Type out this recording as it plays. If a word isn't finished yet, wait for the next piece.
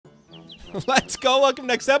Let's go. Welcome to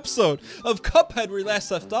the next episode of Cuphead, where we last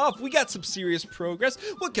left off. We got some serious progress.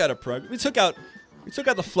 What kind of progress? We took out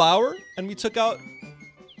the flower, and we took out,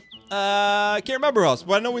 I can't remember else,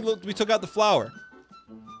 but I know we took out the flower.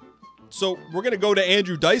 So we're gonna go to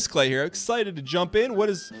Andrew Dice Clay here. Excited to jump in. What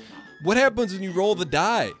happens when you roll the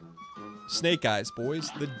die? Snake eyes, boys.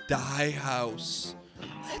 The die house.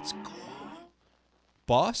 Let's go.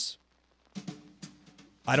 Boss?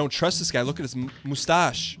 I don't trust this guy. Look at his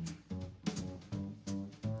mustache.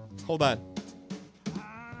 Hold on.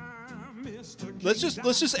 Let's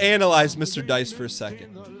just analyze Mr. Dice for a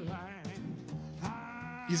second.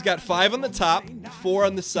 He's got 5 on the top, 4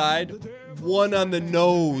 on the side, 1 on the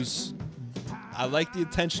nose. I like the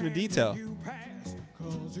attention to detail.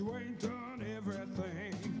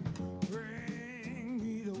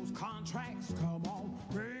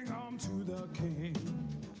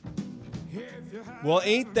 Well,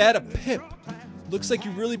 ain't that a pip? Looks like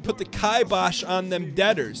you really put the kibosh on them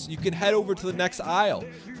deaders. You can head over to the next aisle.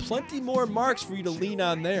 Plenty more marks for you to lean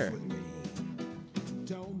on there.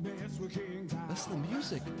 That's the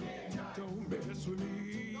music.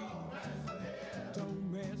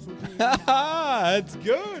 That's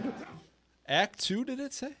good. Act 2, did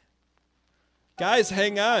it say? Guys,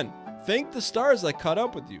 hang on. Thank the stars I caught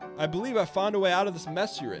up with you. I believe I found a way out of this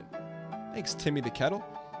mess you're in. Thanks, Timmy the Kettle.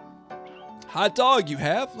 Hot dog, you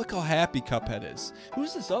have? Look how happy Cuphead is.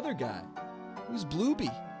 Who's this other guy? Who's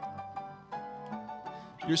Blueby?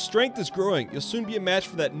 Your strength is growing. You'll soon be a match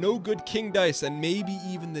for that no-good King Dice and maybe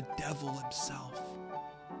even the devil himself.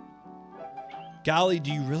 Golly,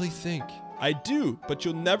 do you really think? I do, but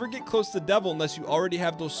you'll never get close to the devil unless you already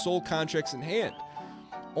have those soul contracts in hand.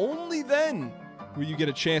 Only then will you get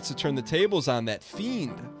a chance to turn the tables on that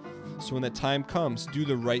fiend. So when that time comes, do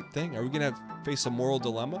the right thing. Are we going to face a moral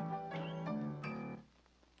dilemma?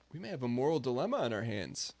 We may have a moral dilemma on our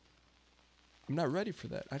hands. I'm not ready for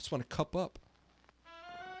that. I just want to cup up.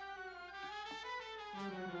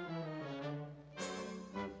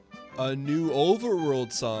 A new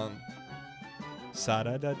overworld song.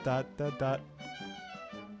 Sa-da-da-da-da-da.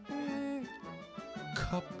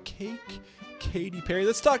 Cupcake? Katy Perry.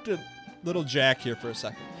 Let's talk to little Jack here for a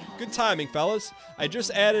second. Good timing, fellas. I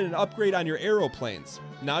just added an upgrade on your aeroplanes.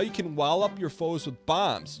 Now you can wall up your foes with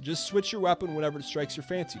bombs. Just switch your weapon whenever it strikes your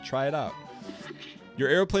fancy. Try it out. Your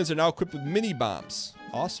airplanes are now equipped with mini bombs.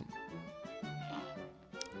 Awesome.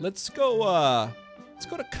 Let's go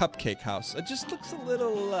to Cupcake House. It just looks a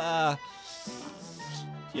little,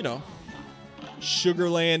 you know,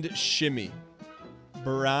 Sugarland shimmy.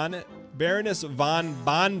 Baroness von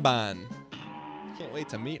Bonbon. Can't wait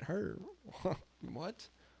to meet her. What?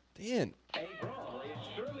 Dan.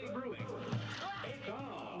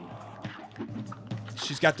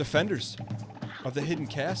 She's got defenders of the hidden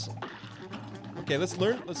castle. Okay, let's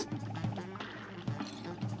learn.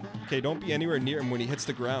 Okay, don't be anywhere near him when he hits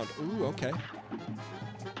the ground. Ooh, okay.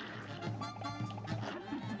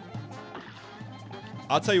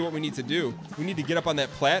 I'll tell you what we need to do. We need to get up on that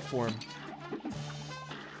platform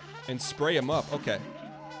and spray him up. Okay.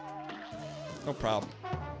 No problem.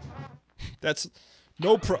 That's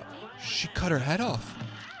no She cut her head off.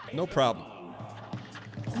 No problem.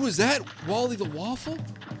 Who is that? Wally the Waffle?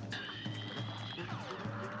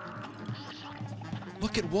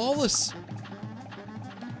 Look at Wallace.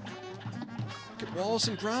 Look at Wallace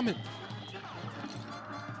and Gromit.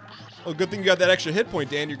 Oh, good thing you got that extra hit point,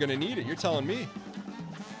 Dan. You're going to need it. You're telling me.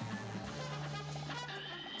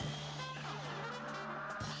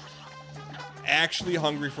 Actually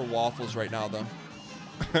hungry for waffles right now, though.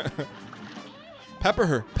 Pepper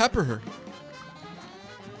her. Pepper her.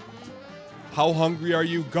 How hungry are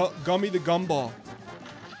you? Gummy the Gumball.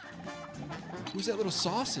 Who's that little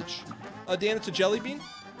sausage? Dan, it's a jelly bean?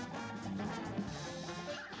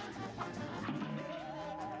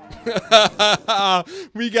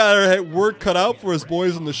 We got our work cut out for us,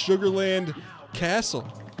 boys, in the Sugarland Castle.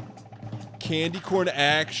 Candy corn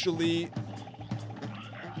actually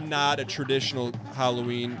not a traditional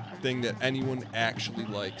Halloween thing that anyone actually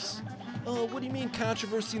likes. Oh, what do you mean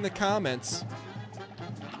controversy in the comments?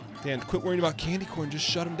 Dan, quit worrying about candy corn. Just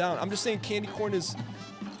shut him down. I'm just saying candy corn is...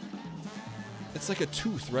 It's like a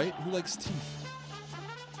tooth, right? Who likes teeth?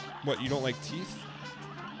 What, you don't like teeth?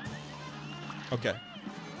 Okay.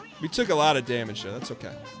 We took a lot of damage there. That's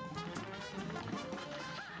okay.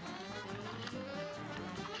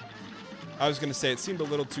 I was going to say, it seemed a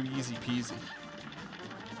little too easy peasy.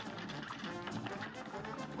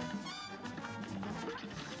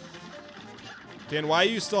 Dan, why are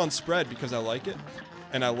you still on spread? Because I like it.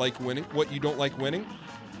 And I like winning. What, you don't like winning?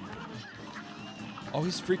 Oh,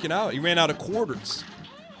 he's freaking out. He ran out of quarters.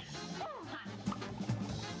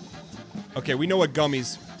 Okay, we know what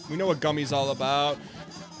gummies. We know what gummies all about.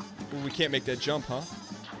 Ooh, we can't make that jump, huh?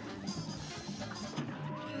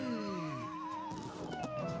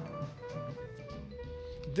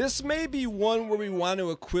 This may be one where we want to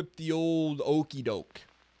equip the old okey doke.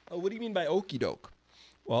 Oh, what do you mean by okey doke?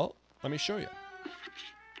 Well, let me show you.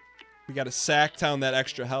 We got to sack down that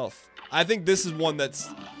extra health. I think this is one that's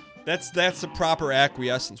the proper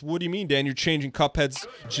acquiescence. What do you mean, Dan? You're changing Cuphead's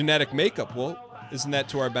genetic makeup. Well, isn't that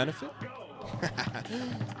to our benefit?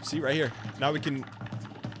 See, right here. Now we can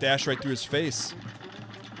dash right through his face.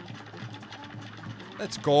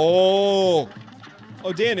 Let's go.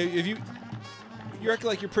 Oh, Dan, if you act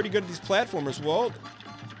like you're pretty good at these platformers. Well,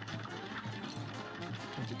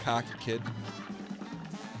 you're a cocky kid.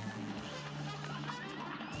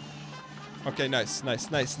 Okay, nice.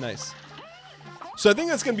 So I think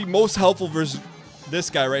that's going to be most helpful versus this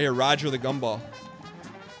guy right here, Roger the Gumball.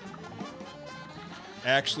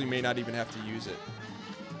 Actually may not even have to use it.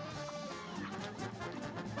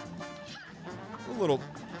 A little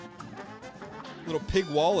Pig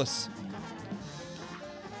Wallace.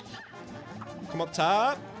 Come up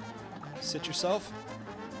top. Sit yourself.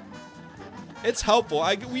 It's helpful.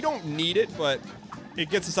 We don't need it, but it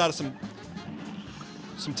gets us out of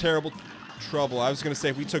some terrible trouble. I was going to say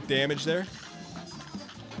if we took damage there.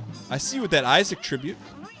 I see with that Isaac tribute.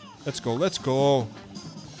 Let's go.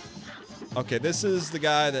 Okay, this is the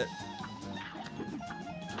guy that...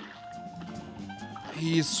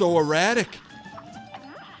 He's so erratic.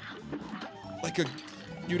 Like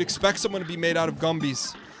you'd expect someone to be made out of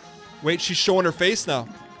Gumbies. Wait, she's showing her face now.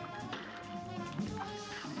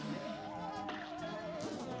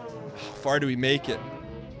 How far do we make it?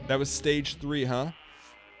 That was stage 3, huh?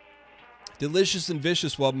 Delicious and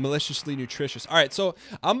vicious while maliciously nutritious. All right, so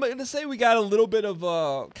I'm going to say we got a little bit of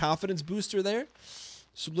a confidence booster there.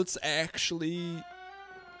 So let's actually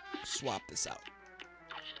swap this out.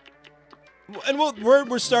 And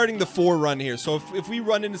we're starting the 4 run here. So if we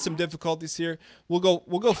run into some difficulties here, we'll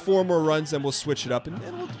go 4 more runs and we'll switch it up. And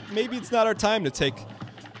maybe it's not our time to take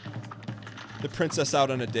the princess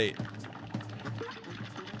out on a date.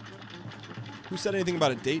 Who said anything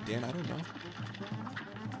about a date, Dan? I don't know.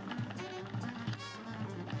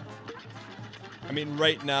 I mean,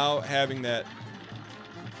 right now, having that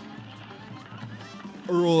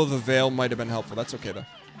Earl of the Vale might have been helpful. That's okay, though.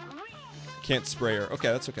 Can't spray her. Okay,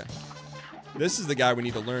 that's okay. This is the guy we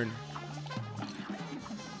need to learn.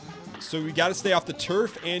 So we got to stay off the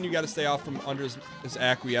turf, and you got to stay off from under his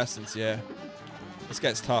acquiescence. Yeah. This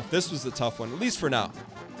guy's tough. This was the tough one, at least for now.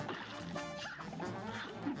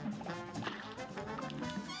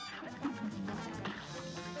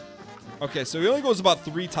 Okay, so he only goes about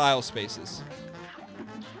 3 tile spaces.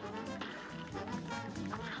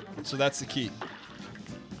 So that's the key.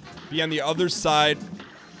 Be on the other side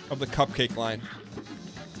of the cupcake line.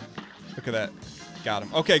 Look at that. Got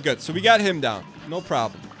him. Okay, good. So we got him down. No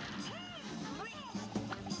problem.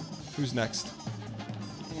 Who's next?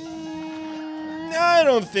 I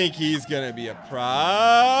don't think he's going to be a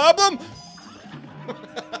problem.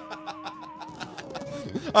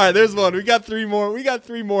 All right, there's one. We got 3 more. We got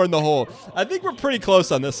 3 more in the hole. I think we're pretty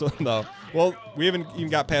close on this one, though. Well, we haven't even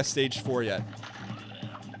got past stage 4 yet.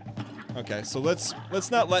 Okay, so let's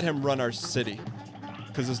not let him run our city,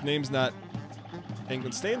 because his name's not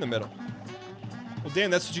England. Stay in the middle. Well,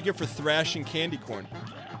 Dan, that's what you get for thrashing candy corn.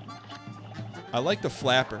 I like the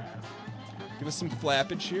flapper. Give us some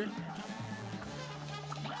flappage here.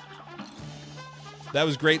 That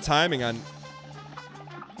was great timing on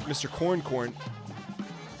Mr. Corn.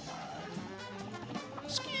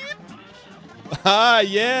 Ah,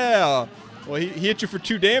 yeah. Well, he hit you for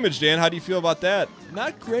 2 damage, Dan. How do you feel about that?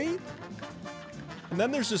 Not great. And then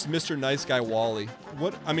there's just Mr. Nice Guy Wally.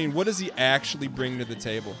 What does he actually bring to the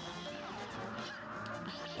table?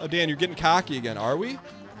 Oh, Dan, you're getting cocky again, are we?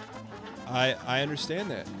 I understand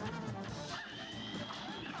that.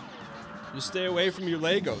 Just stay away from your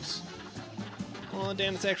Legos. Oh,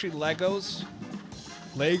 Dan, it's actually Legos.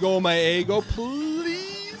 Lego my ego,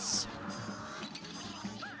 please.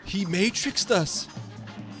 He matrixed us.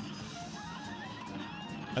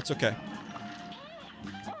 That's okay.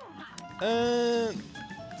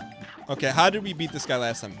 Okay, how did we beat this guy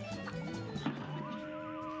last time?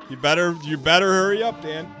 You better hurry up,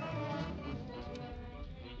 Dan.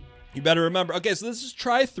 You better remember. Okay, so this is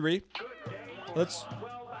try 3. Let's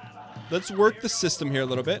work the system here a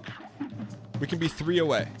little bit. We can be 3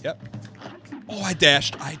 away. Yep. Oh, I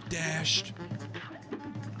dashed.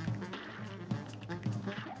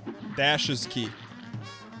 Dash is key.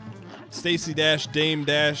 Stacy dash, Dame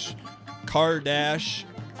dash, Car dash.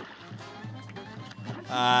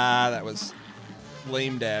 That was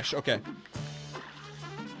Lame dash. Okay.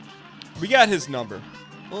 We got his number.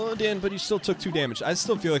 Oh, Dan, but he still took 2 damage. I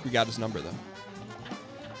still feel like we got his number, though.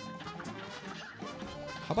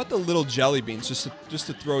 How about the little jelly beans, just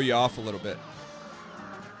to throw you off a little bit?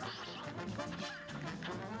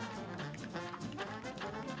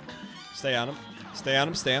 Stay on him. Stay on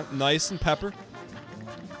him. Stay on him. Nice and pepper.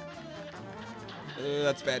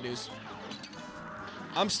 That's bad news.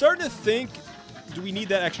 I'm starting to think, do we need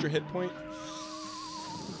that extra hit point?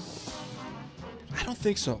 I don't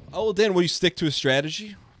think so. Oh, Dan, will you stick to a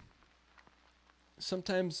strategy?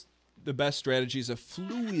 Sometimes the best strategy is a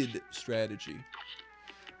fluid strategy.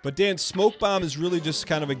 But Dan, Smoke Bomb is really just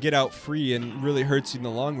kind of a get out free and really hurts you in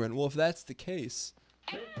the long run. Well, if that's the case,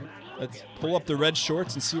 let's pull up the red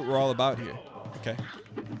shorts and see what we're all about here. Okay.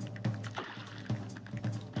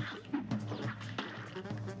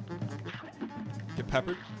 Get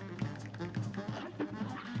peppered.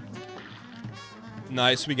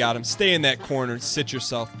 Nice, we got him. Stay in that corner. Sit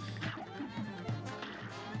yourself.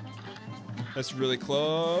 That's really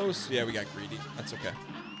close. Yeah, we got greedy. That's okay.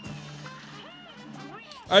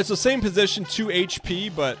 All right, so same position, 2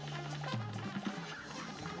 HP, but...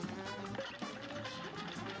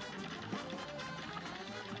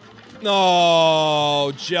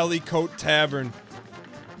 No, Jellycoat Tavern.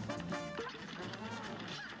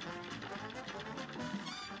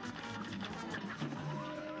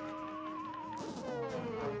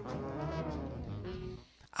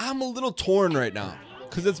 I'm a little torn right now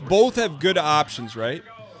because it's both have good options, right?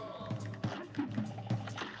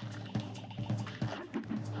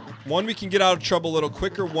 One, we can get out of trouble a little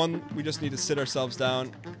quicker. One, we just need to sit ourselves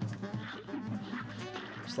down.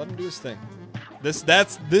 Just let him do his thing. This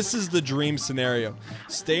is the dream scenario.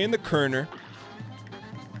 Stay in the corner.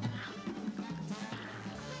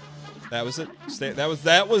 That was it.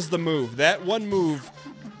 That was the move. That one move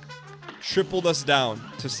tripled us down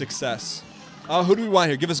to success. Who do we want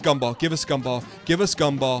here? Give us Gumball. Give us Gumball. Give us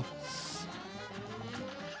Gumball.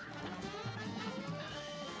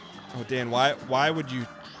 Oh, Dan, why would you...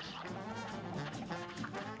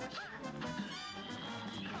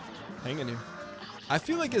 Hang in here. I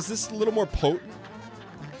feel like, is this a little more potent?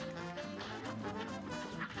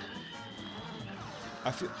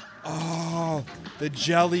 I feel... Oh, the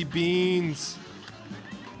jelly beans.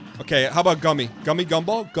 Okay, how about Gummy? Gummy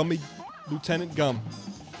Gumball? Gummy Lieutenant Gum.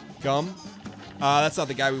 Gum? That's not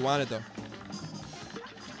the guy we wanted, though.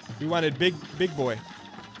 We wanted Big Boy.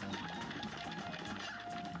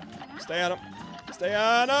 Stay on him. Stay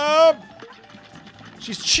on him!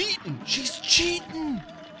 She's cheating! She's cheating!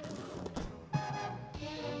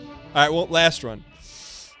 Alright, well, last run.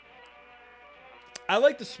 I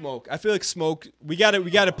like the smoke. I feel like smoke, we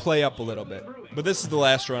gotta play up a little bit. But this is the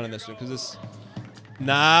last run on this one, because this...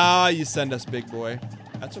 Nah, you send us Big Boy.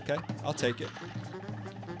 That's okay. I'll take it.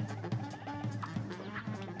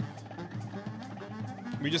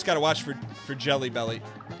 We just gotta watch for Jelly Belly.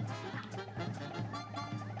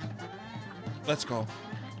 Let's go.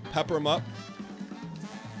 Pepper him up.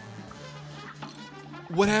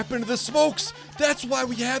 What happened to the smokes? That's why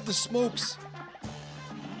we have the smokes.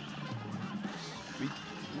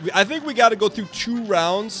 I think we gotta go through 2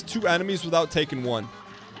 rounds, 2 enemies without taking 1.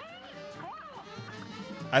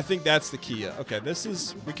 I think that's the key. Okay, this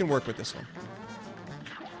is... We can work with this one.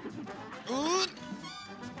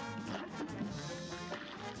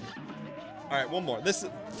 All right, one more. This is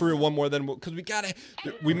for one more, then because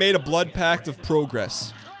we made a blood pact of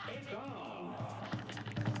progress.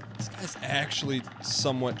 This guy's actually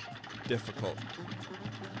somewhat difficult.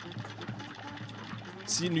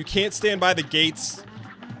 See, and you can't stand by the gates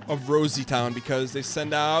of Rosie Town because they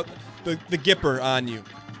send out the Gipper on you.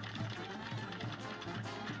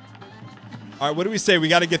 All right, what do we say? We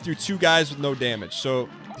got to get through 2 guys with no damage. So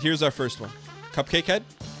here's our first one. Cupcake Head.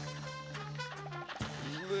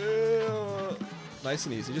 Nice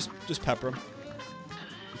and easy. Just pepper him.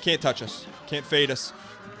 You can't touch us. Can't fade us.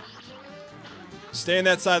 Stay on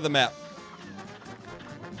that side of the map.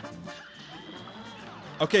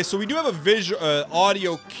 Okay, so we do have a visual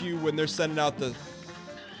audio cue when they're sending out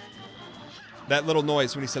that little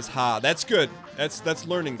noise when he says "ha." That's good. That's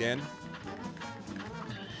learning, Dan.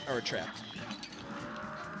 Or we're trapped.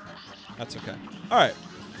 That's okay. All right.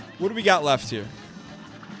 What do we got left here?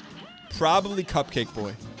 Probably Cupcake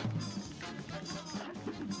Boy.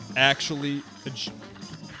 Actually,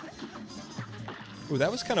 ooh,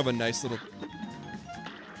 that was kind of a nice little...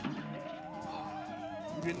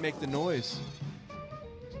 You didn't make the noise.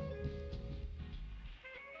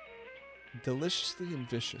 Deliciously and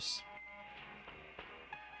vicious.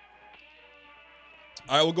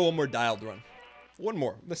 All right, we'll go one more dialed run. One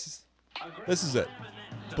more. This is it.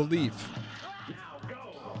 Believe.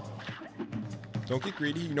 Don't get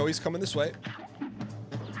greedy. You know he's coming this way.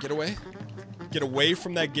 Get away. Get away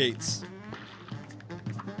from that gates.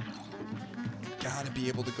 Gotta be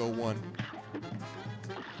able to go one.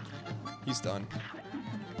 He's done.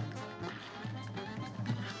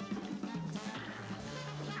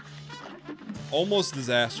 Almost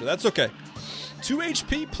disaster. That's okay. 2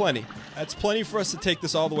 HP, plenty. That's plenty for us to take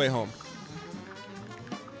this all the way home.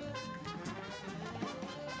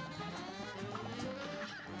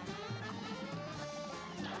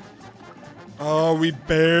 Oh, we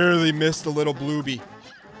barely missed the little bluebie.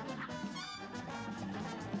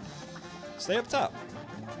 Stay up top.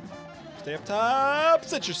 Stay up top.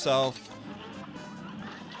 Sit yourself.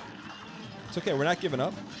 It's okay. We're not giving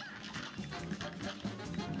up.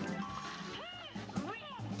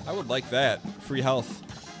 I would like that. Free health.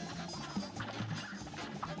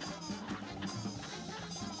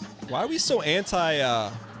 Why are we so anti,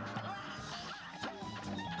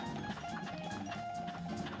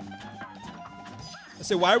 I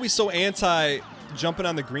say, why are we so anti jumping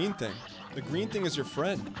on the green thing? The green thing is your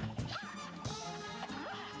friend.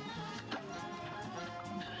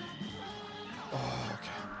 Oh,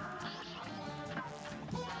 okay.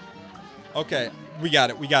 Okay, we got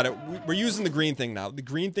it. We got it. We're using the green thing now. The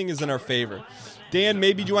green thing is in our favor. Dan,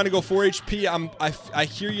 maybe do you want to go 4 HP? I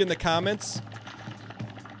hear you in the comments.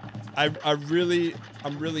 I'm really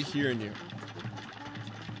hearing you.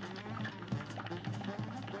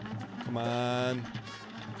 Come on.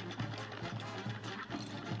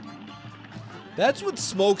 That's what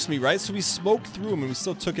smokes me, right? So we smoked through him and we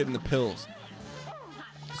still took it in the pills.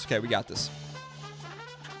 It's okay, we got this.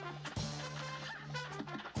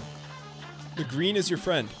 The green is your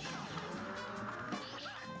friend.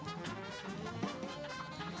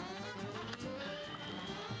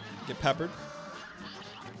 Get peppered.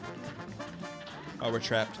 Oh, we're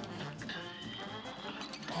trapped.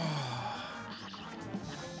 Oh.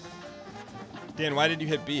 Dan, why did you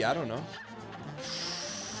hit B? I don't know.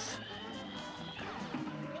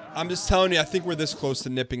 I'm just telling you, I think we're this close to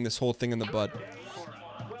nipping this whole thing in the bud.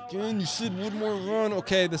 Dan, you said one more run.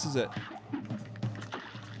 Okay, this is it.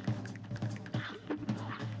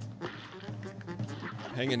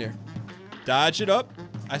 Hang in here. Dodge it up.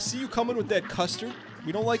 I see you coming with that custard.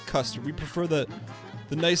 We don't like custard. We prefer the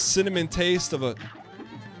nice cinnamon taste of a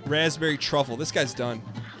raspberry truffle. This guy's done.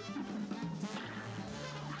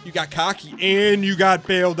 You got cocky and you got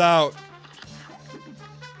bailed out.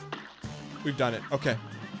 We've done it. Okay.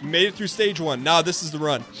 We made it through stage 1. Now this is the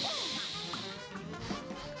run.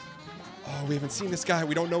 Oh, we haven't seen this guy.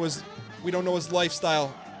 We don't know his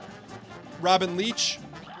lifestyle. Robin Leach.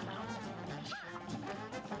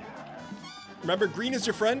 Remember, green is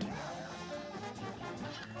your friend.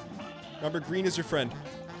 Remember, green is your friend.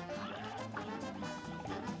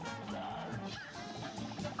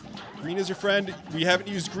 Green is your friend. We haven't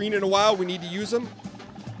used green in a while. We need to use him.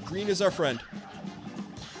 Green is our friend.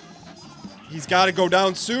 He's got to go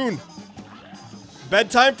down soon.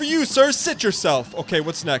 Bedtime for you, sir. Sit yourself. Okay,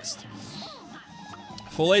 what's next?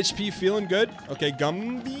 Full HP, feeling good. Okay,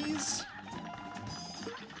 Gumbies.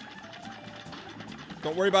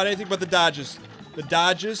 Don't worry about anything but the dodges. The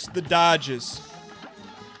dodges, the dodges.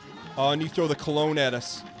 Oh, and you throw the cologne at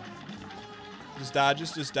us. Just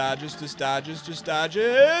dodges, just dodges, just dodges, just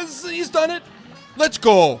dodges. He's done it. Let's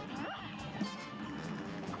go.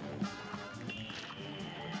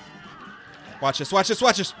 Watch this, watch this,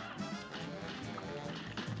 watch this.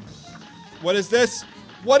 What is this?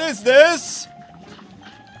 What is this?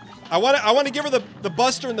 I want to give her the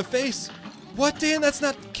buster in the face. What, Dan? That's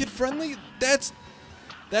not kid friendly. That's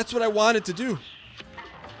what I wanted to do.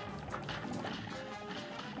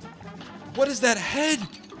 What is that head?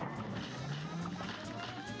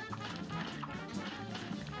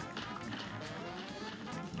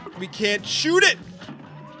 We can't shoot it.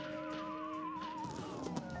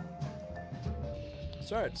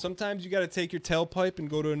 It's alright. Sometimes you got to take your tailpipe and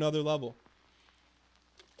go to another level.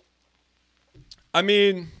 I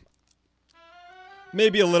mean,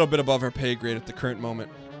 maybe a little bit above our pay grade at the current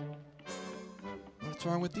moment. What's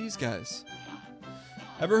wrong with these guys?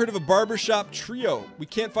 Ever heard of a barbershop trio? We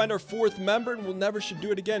can't find our 4th member and we'll never should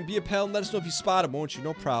do it again. Be a pal and let us know if you spot him, won't you?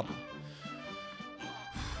 No problem.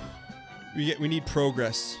 We need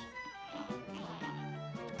progress.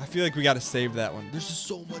 I feel like we got to save that one. There's just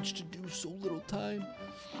so much to do, so little time.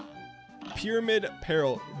 Pyramid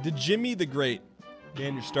Peril. The Jimmy the Great.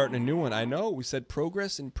 Dan, you're starting a new one. I know. We said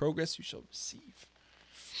progress, and progress you shall receive.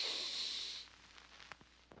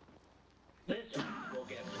 This will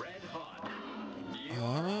get red hot.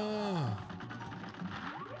 Ah.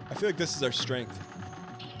 I feel like this is our strength.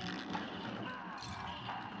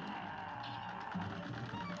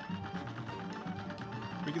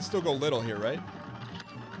 We can still go little here, right?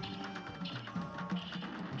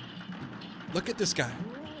 Look at this guy.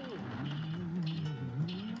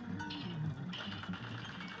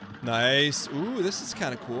 Nice. Ooh, this is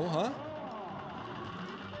kind of cool, huh?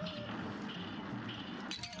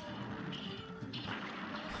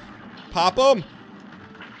 Pop him.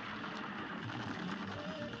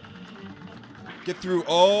 Get through.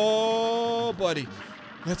 Oh, buddy.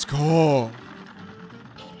 Let's go.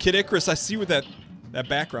 Kid Icarus, I see with that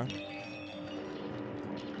background.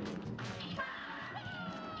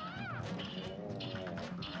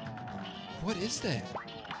 What is that?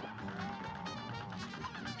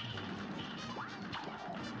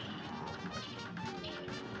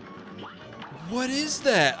 What is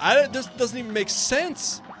that? This doesn't even make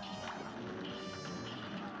sense.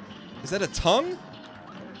 Is that a tongue?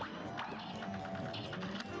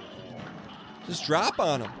 Just drop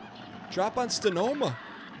on him. Drop on Stenoma.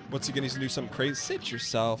 What's he gonna need to do? Something crazy? Sit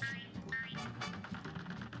yourself.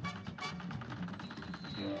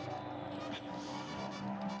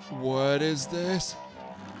 What is this?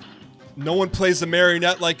 No one plays the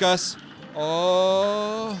marionette like us.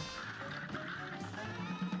 Oh.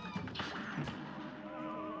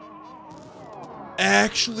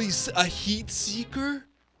 Actually, a heat seeker?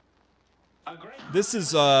 This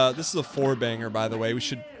is a four-banger, by the way. We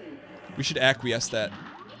should acquiesce that.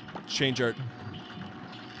 Change our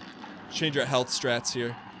health strats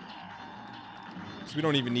here. So we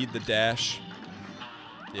don't even need the dash.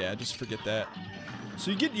 Yeah, just forget that.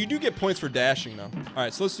 So you do get points for dashing though. All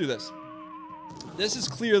right, so let's do this. This is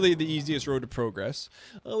clearly the easiest road to progress.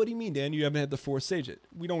 Oh, what do you mean, Dan? You haven't had the fourth stage yet.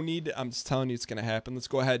 We don't need it. I'm just telling you it's gonna happen. Let's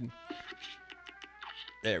go ahead and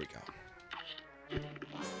there we go.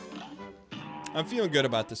 I'm feeling good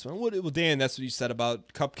about this one. Well, Dan, that's what you said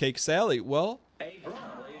about Cupcake Sally. Well,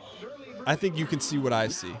 I think you can see what I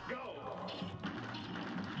see.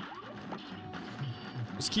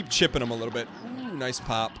 Just keep chipping them a little bit. Ooh, nice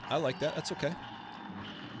pop. I like that. That's okay.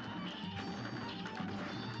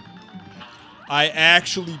 I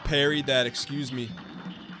actually parried that. Excuse me.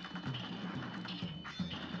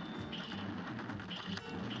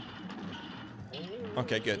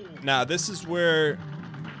 Okay, good. Now, this is where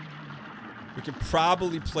we can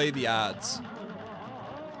probably play the odds.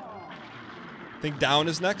 Think down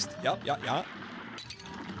is next? Yup.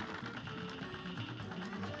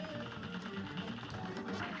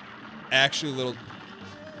 Actually, a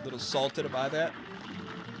little salted by that.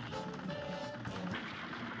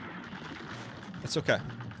 It's okay.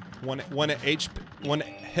 One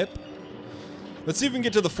hip. Let's see if we can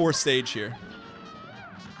get to the fourth stage here.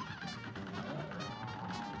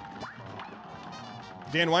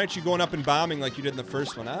 Dan, why aren't you going up and bombing like you did in the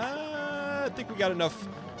first one? I think we got enough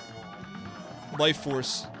life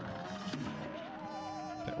force.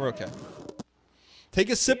 Okay, we're okay. Take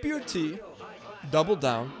a sip of your tea. Double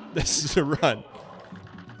down. This is a run.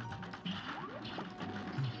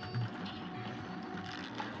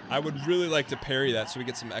 I would really like to parry that so we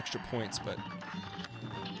get some extra points, but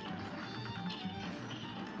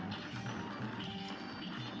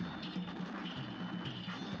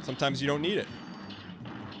sometimes you don't need it.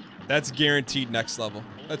 That's guaranteed next level.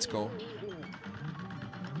 Let's go.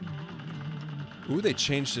 Ooh, they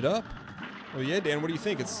changed it up. Oh yeah, Dan, what do you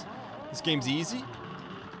think? This game's easy?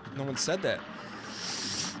 No one said that.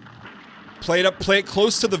 Play it up, play it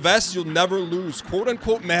close to the vest, you'll never lose. Quote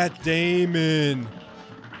unquote Matt Damon.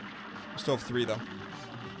 We still have 3 though.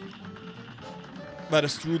 Let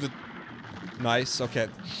us through the... Nice, okay.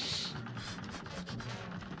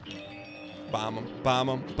 Bomb him, bomb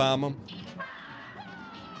him, bomb him.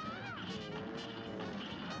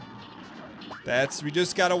 We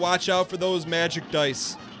just gotta watch out for those magic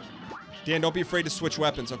dice. Dan, don't be afraid to switch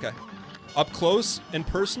weapons, okay. Up close and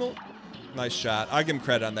personal. Nice shot. I'll give him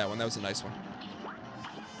credit on that one. That was a nice one.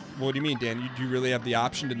 What do you mean, Dan? Do you really have the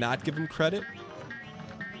option to not give him credit?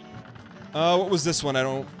 What was this one? I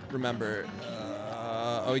don't remember.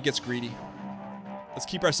 Oh, he gets greedy. Let's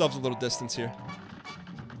keep ourselves a little distance here.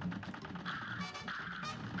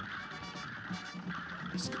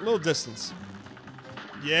 Just a little distance.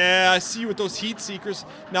 Yeah, I see you with those heat seekers.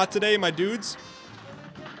 Not today, my dudes.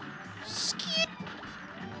 Skeet.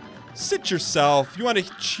 Sit yourself. You want to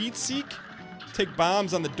cheat seek? Take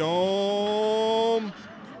bombs on the dome.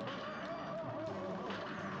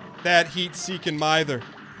 That heat seeking mither.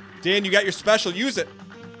 Dan, you got your special. Use it.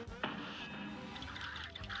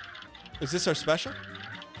 Is this our special?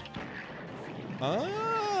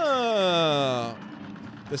 Ah.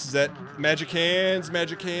 This is it. Magic hands,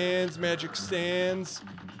 magic hands, magic stands.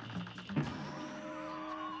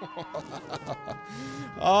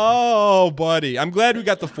 Oh, buddy. I'm glad we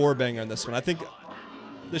got the 4-banger on this one. I think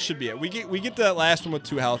This should be it. We get to that last one with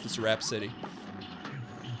 2 health. It's a Rap City.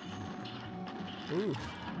 Ooh.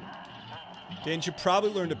 Dan, you should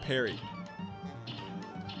probably learn to parry.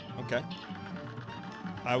 Okay.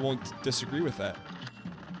 I won't disagree with that.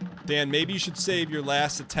 Dan, maybe you should save your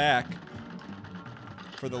last attack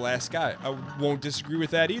for the last guy. I won't disagree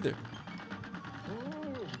with that either.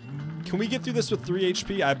 Can we get through this with 3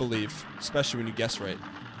 HP? I believe. Especially when you guess right.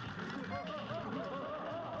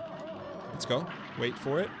 Let's go. Wait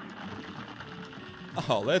for it.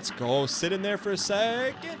 Oh, let's go. Sit in there for a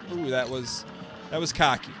second. Ooh, that was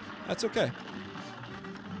cocky. That's okay.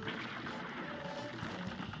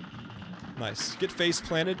 Nice. Get face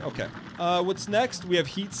planted. Okay. What's next? We have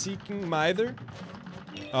heat-seeking Mither.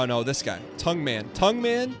 Oh no, this guy. Tongue Man. Tongue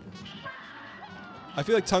Man. I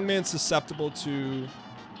feel like Tongue Man's susceptible to.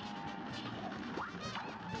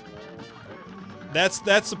 That's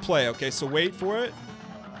the play. Okay, so wait for it.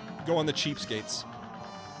 Go on the cheapskates.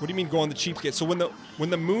 What do you mean go on the cheapskates? So when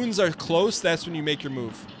the moons are close, that's when you make your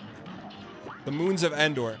move. The moons of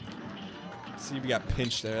Endor. See, we got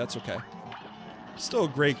pinched there. That's okay. Still a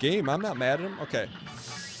great game. I'm not mad at him. Okay.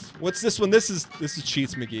 What's this one? This is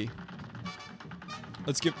Cheats McGee.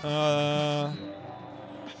 Let's give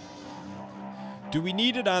do we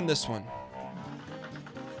need it on this one?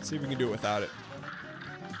 Let's see if we can do it without it.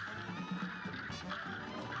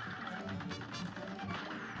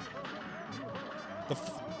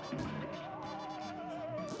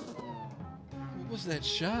 What was that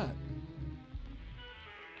shot?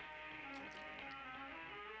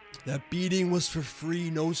 That beating was for free,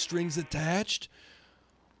 no strings attached?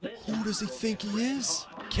 Who does he think he is?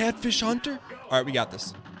 Catfish Hunter? Alright, we got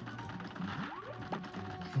this.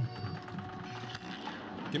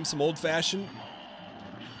 Give him some old-fashioned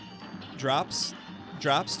drops.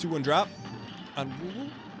 Drops, 2-1 drop. On woo-woo.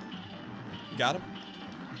 Got him.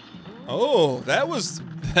 Oh, that was...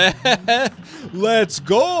 Let's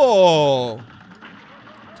go!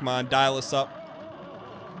 Come on, dial us up.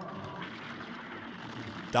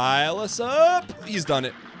 Dial us up. He's done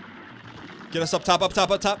it. Get us up top, up top,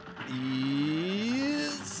 up top.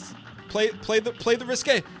 He's... Play the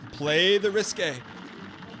risque. Play the risque.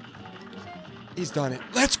 He's done it.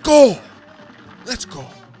 Let's go. Let's go.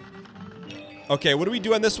 Okay, what do we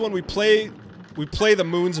do on this one? We play the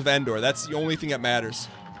Moons of Endor. That's the only thing that matters.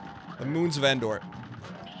 The Moons of Endor.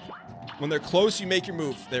 When they're close, you make your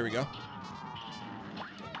move. There we go.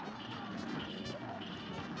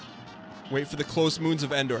 Wait for the close Moons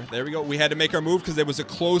of Endor. There we go. We had to make our move because there was a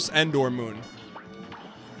close Endor moon.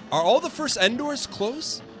 Are all the first Endors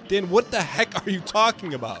close? Dan, what the heck are you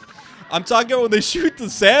talking about? I'm talking about when they shoot the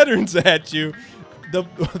Saturns at you.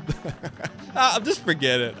 Just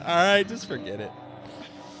forget it. Alright, just forget it.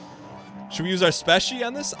 Should we use our Speci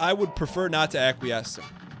on this? I would prefer not to acquiesce him.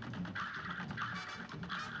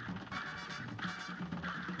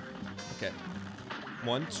 Okay.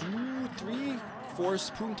 1, 2, 3. Force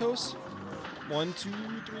puntos. 1, 2,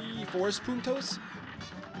 3, force puntos.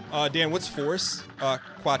 Dan, what's force?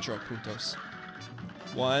 Cuatro puntos.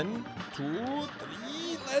 1, 2, 3.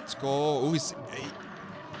 Let's go. Ooh,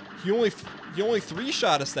 he only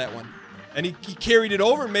 3-shot us that one, and he carried it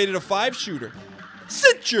over and made it a 5-shooter.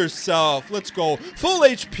 Sit yourself. Let's go. Full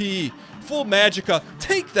HP, full magicka.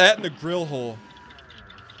 Take that in the grill hole.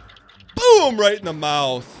 Boom! Right in the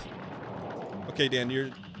mouth. Okay, Dan,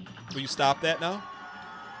 will you stop that now?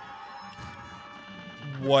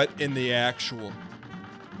 What in the actual?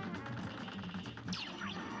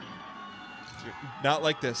 Not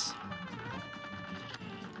like this.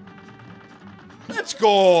 Let's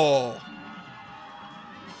go.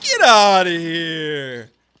 Get out of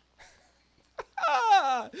here.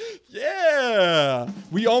 Yeah.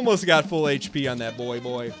 We almost got full HP on that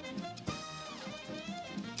boy.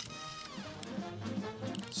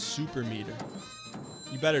 Super meter.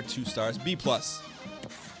 You better 2 stars. B+.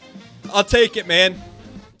 I'll take it, man.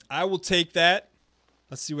 I will take that.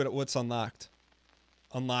 Let's see what's unlocked.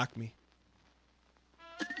 Unlock me.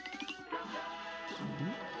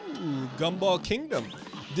 Ooh, Gumball Kingdom.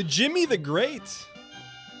 The Jimmy the Great.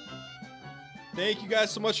 Thank you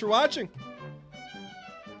guys so much for watching.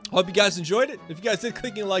 Hope you guys enjoyed it. If you guys did,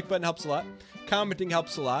 clicking the like button helps a lot. Commenting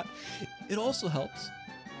helps a lot. It also helps.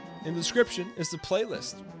 In the description is the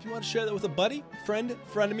playlist. If you want to share that with a buddy, friend,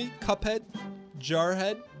 frenemy, Cuphead,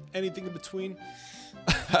 Jarhead, anything in between,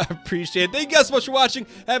 I appreciate it. Thank you guys so much for watching.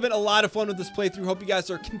 Having a lot of fun with this playthrough. Hope you guys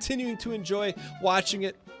are continuing to enjoy watching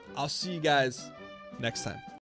it. I'll see you guys next time.